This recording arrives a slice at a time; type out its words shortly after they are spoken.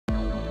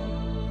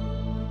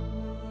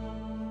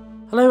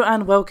Hello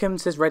and welcome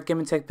to this Red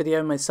Gaming Tech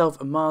video.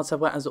 Myself, Marta,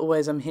 where as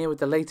always I'm here with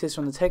the latest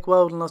from the tech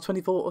world in the last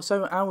 24 or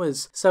so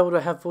hours. So what do I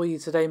have for you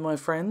today, my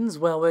friends?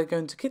 Well, we're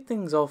going to kick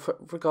things off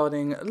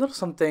regarding a little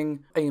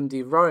something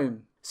AMD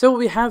Rome. So what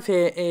we have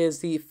here is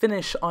the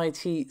Finnish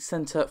IT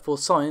Centre for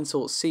Science,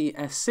 or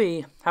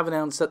CSC, have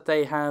announced that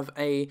they have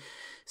a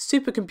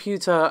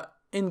supercomputer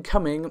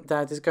incoming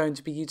that is going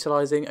to be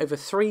utilising over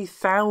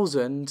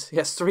 3,000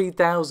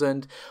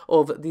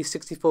 of the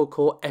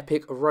 64-core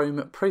EPYC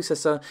Rome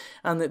processor,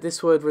 and that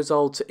this would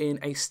result in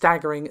a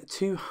staggering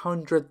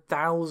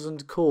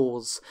 200,000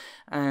 cores,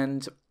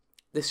 and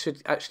this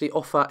should actually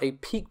offer a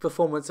peak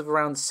performance of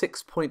around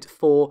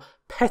 6.4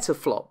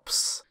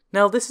 petaflops.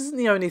 Now, this isn't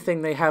the only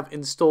thing they have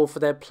in store for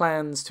their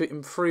plans to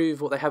improve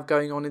what they have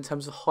going on in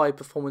terms of high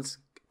performance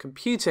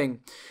computing.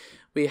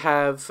 We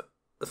have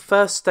the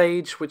first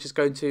stage, which is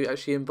going to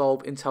actually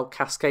involve Intel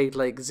Cascade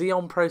Lake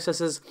Xeon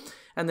processors,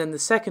 and then the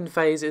second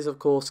phase is of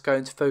course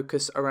going to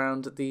focus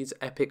around these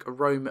EPYC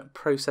Rome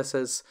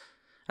processors,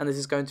 and this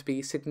is going to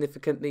be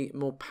significantly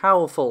more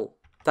powerful,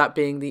 that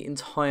being the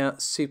entire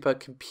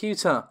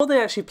supercomputer. What are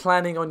they actually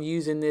planning on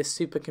using this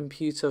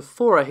supercomputer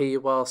for, I hear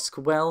you ask?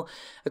 Well,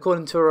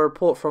 according to a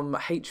report from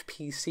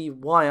HPC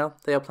Wire,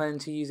 they are planning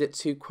to use it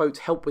to, quote,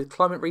 help with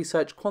climate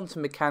research,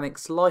 quantum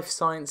mechanics, life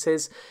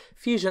sciences,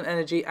 fusion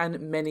energy, and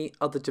many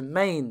other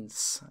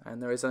domains. And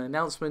there is an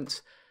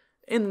announcement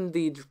linked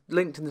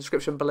in the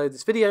description below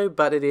this video,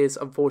 but it is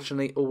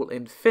unfortunately all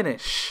in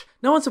Finnish.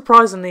 Now,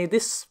 unsurprisingly,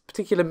 this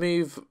particular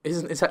move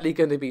isn't exactly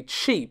going to be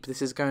cheap.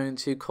 This is going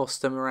to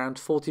cost them around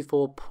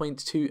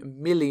 $44.2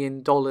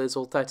 million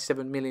or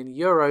 37 million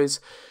euros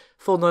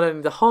for not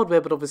only the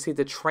hardware, but obviously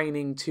the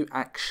training to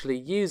actually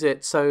use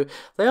it. So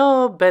they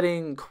are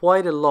betting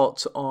quite a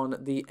lot on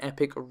the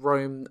EPYC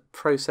Rome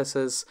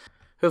processors,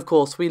 who of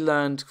course we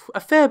learned a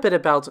fair bit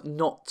about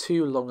not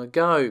too long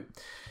ago.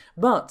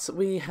 But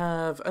we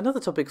have another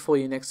topic for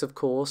you next, of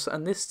course,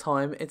 and this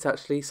time it's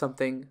actually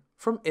something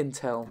from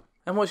Intel.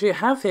 And what you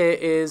have here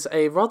is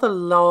a rather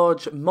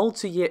large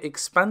multi-year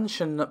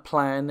expansion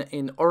plan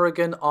in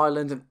Oregon,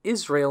 Ireland and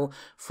Israel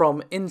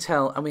from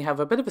Intel. And we have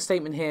a bit of a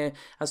statement here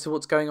as to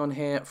what's going on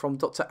here from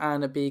Dr.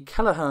 Anne B.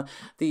 Kelleher,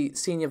 the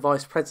Senior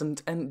Vice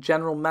President and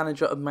General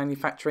Manager of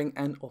Manufacturing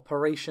and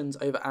Operations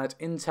over at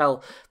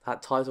Intel.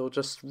 That title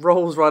just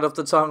rolls right off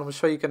the tongue, I'm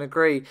sure you can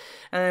agree.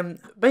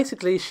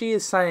 Basically, she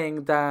is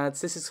saying that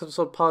this is sort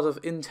of part of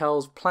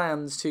Intel's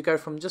plans to go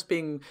from just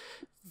being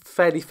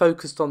fairly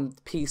focused on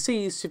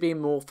PCs to being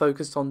more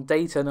focused on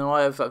data. Now,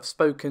 I've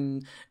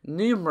spoken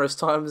numerous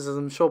times, as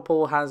I'm sure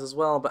Paul has as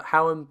well, but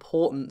how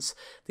important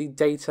the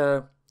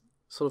data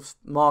sort of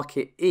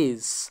market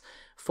is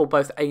for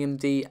both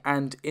AMD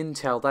and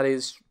Intel. That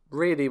is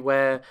really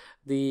where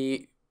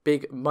the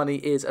big money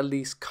is, at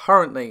least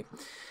currently.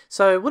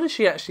 So what does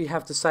she actually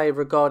have to say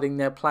regarding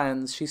their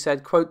plans? She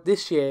said, quote,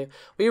 "This year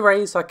we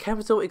raised our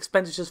capital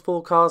expenditures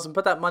forecast and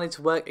put that money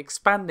to work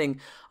expanding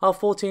our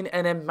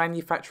 14nm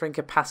manufacturing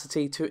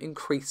capacity to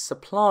increase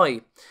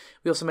supply.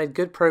 We also made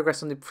good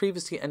progress on the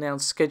previously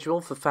announced schedule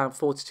for Fab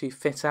 42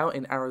 fit-out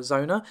in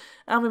Arizona,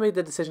 and we made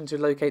the decision to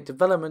locate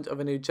development of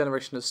a new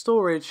generation of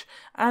storage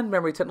and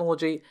memory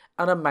technology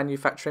at a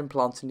manufacturing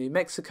plant in New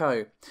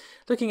Mexico.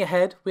 Looking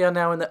ahead, we are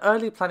now in the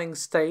early planning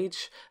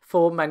stage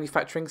for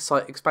manufacturing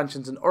site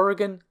expansions in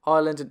Oregon,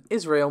 Ireland and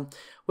Israel,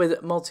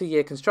 with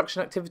multi-year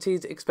construction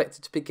activities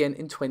expected to begin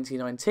in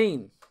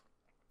 2019.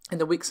 In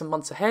the weeks and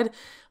months ahead,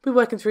 we're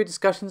working through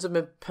discussions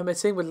of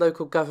permitting with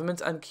local government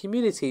and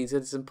communities.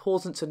 It is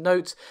important to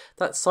note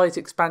that site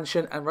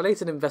expansion and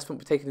related investment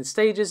will be taken in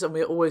stages, and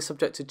we are always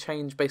subject to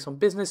change based on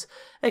business,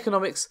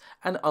 economics,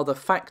 and other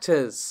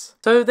factors."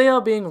 So they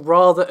are being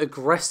rather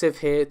aggressive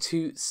here,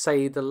 to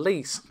say the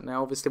least.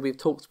 Now, obviously, we've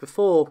talked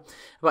before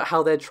about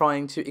how they're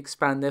trying to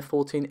expand their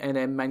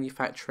 14nm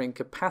manufacturing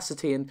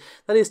capacity, and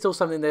that is still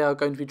something they are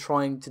going to be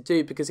trying to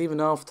do, because even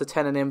after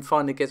 10nm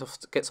finally gets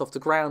off the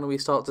ground and we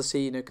start to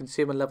see,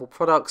 consumer level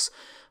products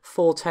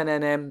for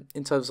 10nm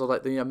in terms of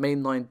like the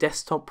mainline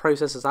desktop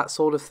processors, that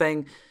sort of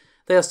thing,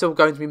 they are still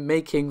going to be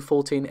making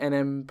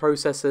 14nm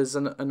processors,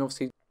 and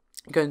obviously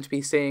going to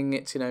be seeing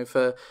it,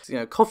 for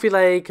Coffee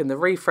Lake and the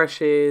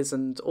refreshes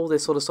and all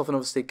this sort of stuff, and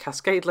obviously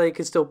Cascade Lake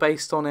is still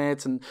based on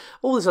it and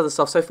all this other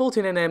stuff. So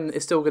 14nm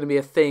is still going to be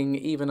a thing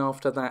even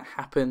after that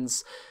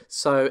happens.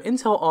 So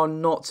Intel are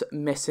not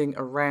messing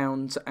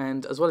around,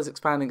 and as well as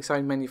expanding its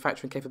own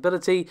manufacturing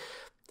capability,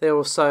 they're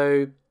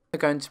also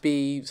going to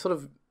be sort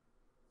of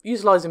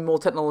utilising more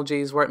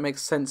technologies where it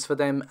makes sense for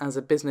them as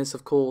a business,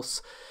 of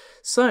course.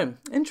 So,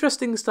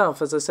 interesting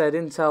stuff. As I said,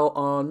 Intel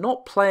are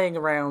not playing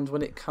around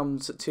when it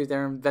comes to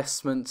their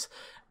investment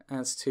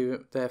as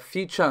to their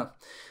future.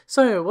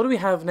 So, what do we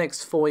have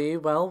next for you?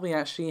 Well, we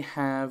actually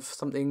have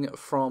something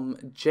from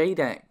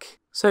JEDEC.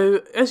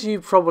 So, as you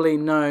probably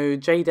know,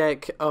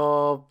 JEDEC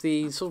are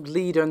the sort of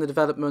leader in the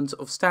development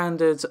of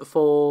standards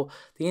for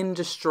the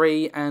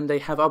industry, and they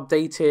have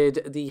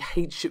updated the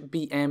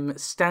HBM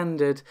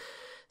Standard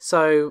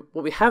So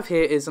what we have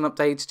here is an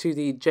update to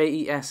the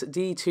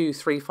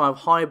JEDEC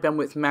high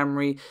bandwidth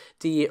memory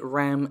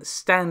DRAM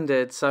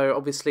standard. So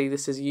obviously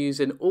this is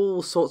used in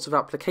all sorts of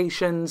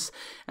applications,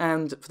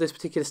 and for this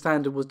particular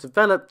standard was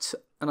developed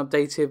and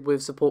updated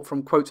with support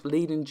from, quote,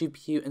 leading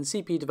GPU and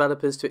CPU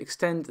developers to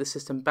extend the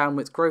system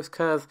bandwidth growth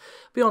curve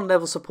beyond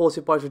levels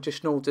supported by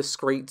traditional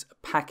discrete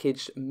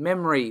packaged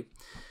memory.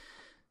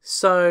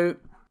 So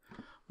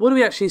what do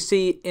we actually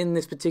see in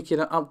this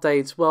particular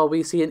update? Well,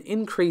 we see an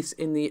increase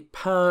in the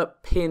per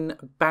pin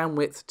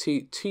bandwidth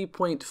to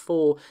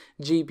 2.4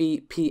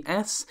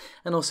 Gbps,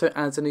 and also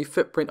adds a new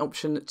footprint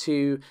option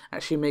to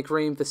actually make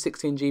room for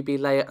 16 GB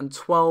layer and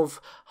 12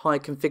 high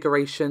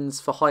configurations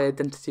for higher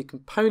density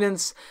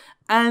components,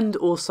 and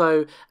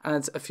also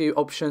adds a few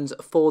options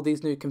for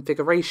these new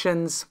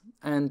configurations.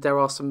 And there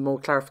are some more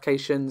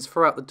clarifications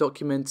throughout the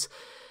document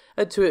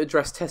to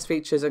address test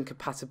features and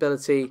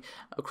compatibility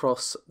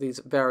across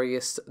these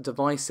various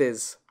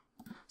devices.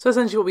 So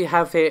essentially what we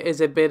have here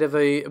is a bit of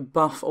a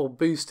buff or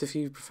boost, if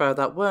you prefer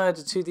that word,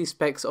 to the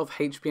specs of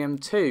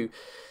HBM2.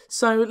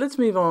 So let's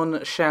move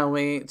on, shall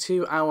we,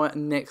 to our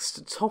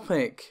next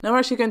topic. Now we're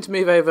actually going to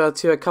move over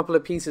to a couple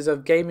of pieces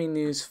of gaming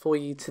news for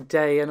you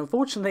today, and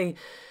unfortunately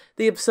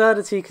the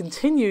absurdity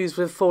continues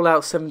with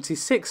Fallout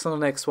 76 on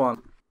the next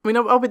one. I mean,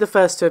 I'll be the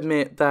first to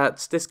admit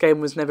that this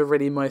game was never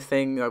really my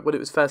thing. Like, when it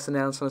was first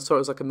announced and I saw it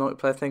was like a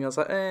multiplayer thing, I was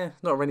like,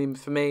 not really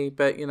for me,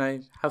 but, you know,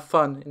 have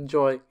fun,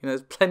 enjoy. You know,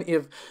 there's plenty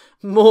of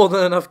more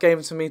than enough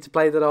games for me to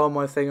play that are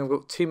my thing. I've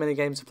got too many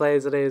games to play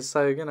as it is,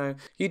 so, you know,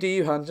 you do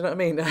you, hun, do you know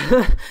what I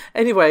mean?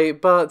 Anyway,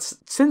 but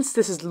since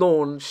this has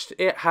launched,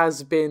 it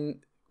has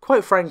been,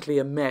 quite frankly,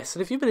 a mess.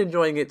 And if you've been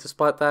enjoying it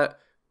despite that,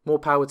 more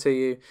power to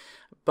you.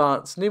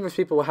 But numerous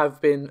people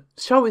have been,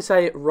 shall we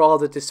say,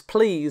 rather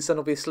displeased, and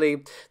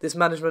obviously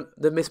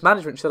the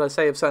mismanagement, should I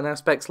say, of certain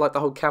aspects like the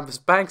whole campus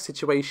bag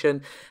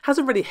situation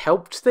hasn't really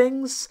helped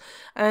things,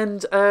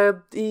 and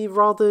the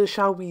rather,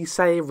 shall we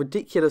say,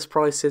 ridiculous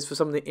prices for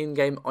some of the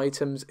in-game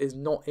items is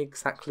not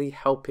exactly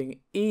helping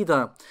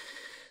either.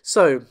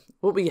 So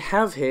what we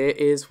have here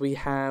is we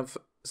have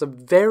some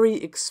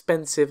very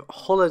expensive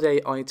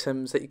holiday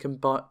items that you can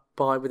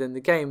buy within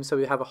the game. So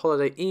we have a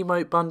holiday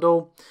emote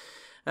bundle,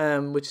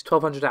 which is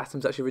 1200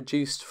 atoms, actually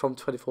reduced from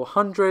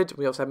 2400.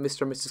 We also have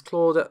Mr. and Mrs.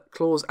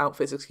 Claus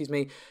outfits,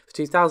 for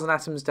 2000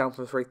 atoms, down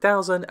from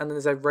 3000, and then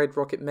there's a Red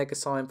Rocket Mega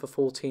Sign for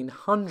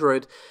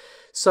 1400.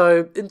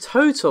 So in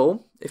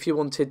total, if you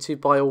wanted to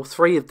buy all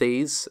three of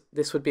these,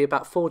 this would be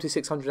about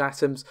 4600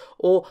 atoms,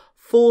 or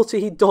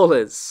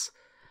 $40.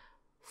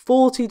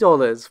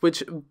 $40,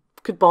 which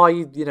could buy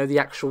you, you know, the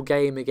actual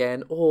game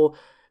again, or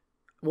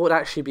what would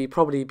actually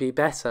probably be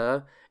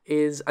better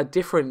is a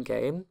different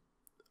game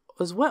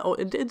as well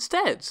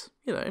instead,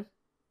 you know.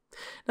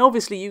 Now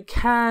obviously you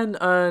can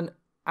earn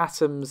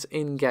atoms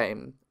in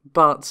game,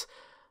 but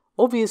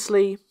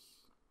obviously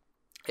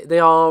they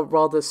are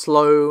rather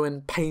slow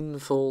and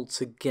painful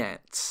to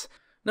get.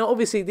 Now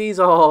obviously these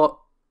are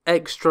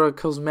extra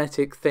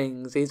cosmetic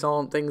things, these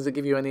aren't things that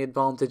give you any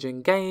advantage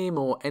in game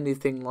or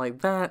anything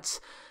like that,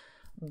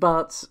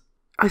 but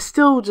I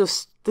still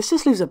this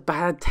just leaves a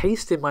bad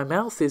taste in my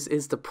mouth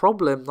is the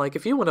problem. Like,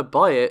 if you want to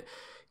buy it,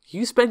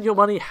 you spend your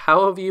money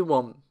however you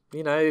want.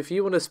 You know, if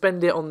you want to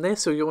spend it on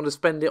this, or you want to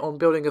spend it on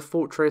building a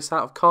fortress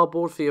out of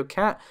cardboard for your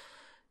cat,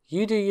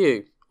 you do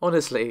you,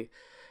 honestly.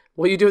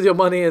 What you do with your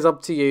money is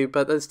up to you,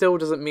 but that still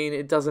doesn't mean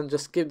it doesn't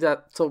just give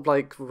that sort of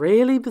like,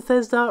 really,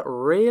 Bethesda?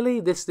 Really?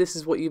 This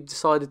is what you've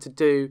decided to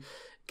do,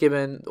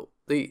 given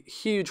the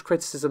huge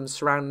criticism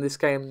surrounding this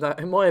game that,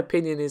 in my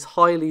opinion, is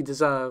highly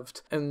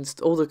deserved, and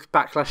all the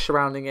backlash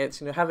surrounding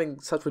it. You know, having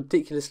such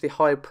ridiculously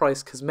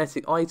high-priced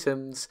cosmetic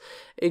items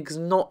is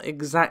not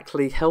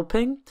exactly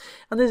helping.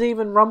 And there's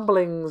even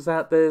rumblings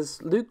that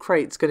there's loot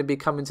crates going to be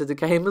coming to the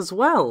game as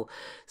well.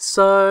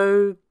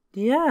 So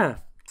yeah,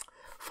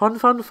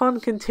 fun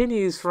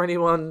continues for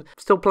anyone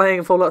still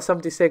playing Fallout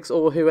 76,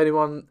 or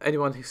anyone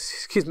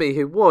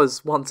who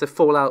was once a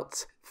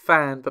Fallout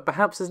fan, but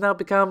perhaps has now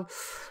become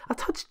a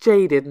touch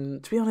jaded.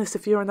 And to be honest,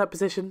 if you're in that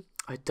position,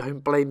 I don't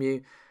blame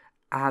you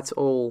at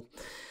all.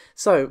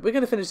 So we're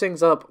going to finish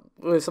things up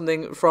with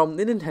something from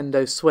the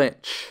Nintendo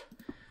Switch.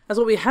 As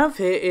what we have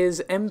here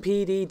is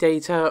MPD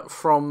data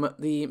from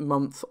the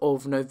month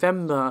of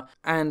November,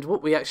 and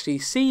what we actually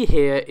see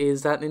here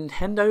is that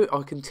Nintendo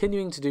are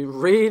continuing to do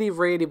really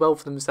well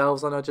for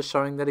themselves, and are just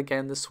showing that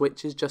again the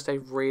Switch is just a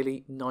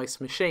really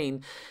nice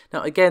machine.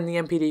 Now again, the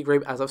MPD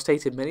group, as I've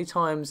stated many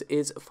times,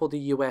 is for the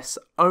US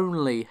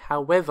only.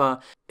 However,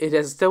 it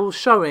is still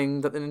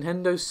showing that the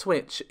Nintendo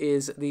Switch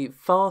is the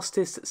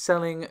fastest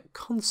selling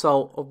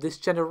console of this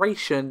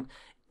generation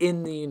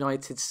in the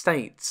United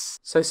States.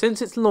 So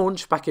since its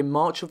launch back in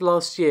March of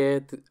last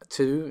year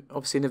to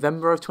obviously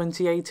November of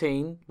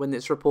 2018, when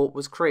this report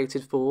was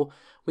created for,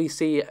 we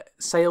see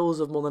sales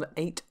of more than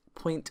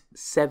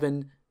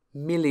 8.7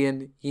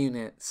 million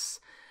units.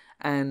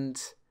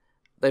 And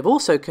they've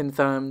also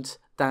confirmed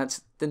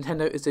that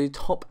Nintendo is the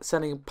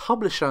top-selling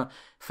publisher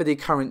for the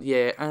current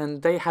year,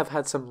 and they have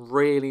had some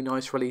really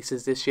nice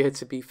releases this year,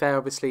 to be fair.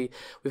 Obviously,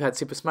 we've had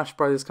Super Smash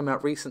Bros. Come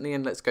out recently,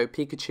 and Let's Go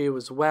Pikachu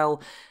as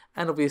well,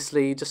 and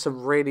obviously just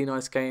some really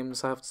nice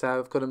games. I have to say,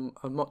 I've got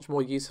a much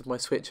more use of my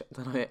Switch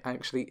than I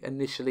actually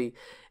initially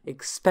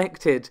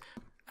expected.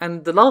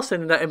 And the last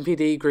thing that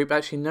MPD group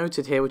actually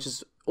noted here, which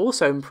is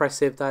also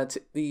impressive, that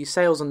the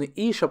sales on the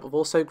eShop have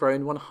also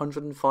grown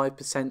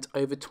 105%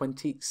 over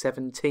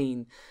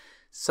 2017.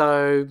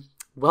 So,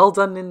 well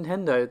done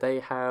Nintendo. They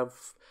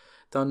have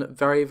done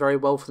very, very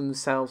well for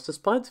themselves,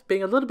 despite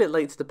being a little bit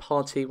late to the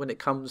party when it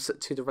comes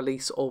to the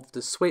release of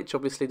the Switch.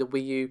 Obviously, the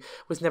Wii U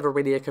was never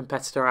really a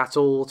competitor at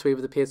all to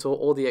either the PS4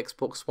 or the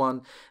Xbox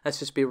One. Let's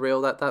just be real,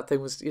 that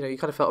thing was, you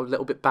kind of felt a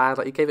little bit bad,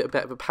 like you gave it a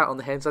bit of a pat on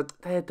the head, it's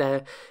like,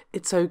 there,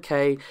 it's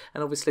okay.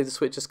 And obviously the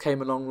Switch just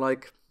came along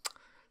like,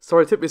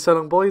 sorry it took me so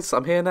long, boys,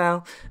 I'm here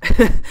now.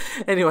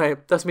 Anyway,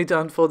 that's me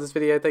done for this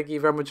video. Thank you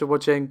very much for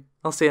watching.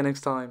 I'll see you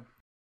next time.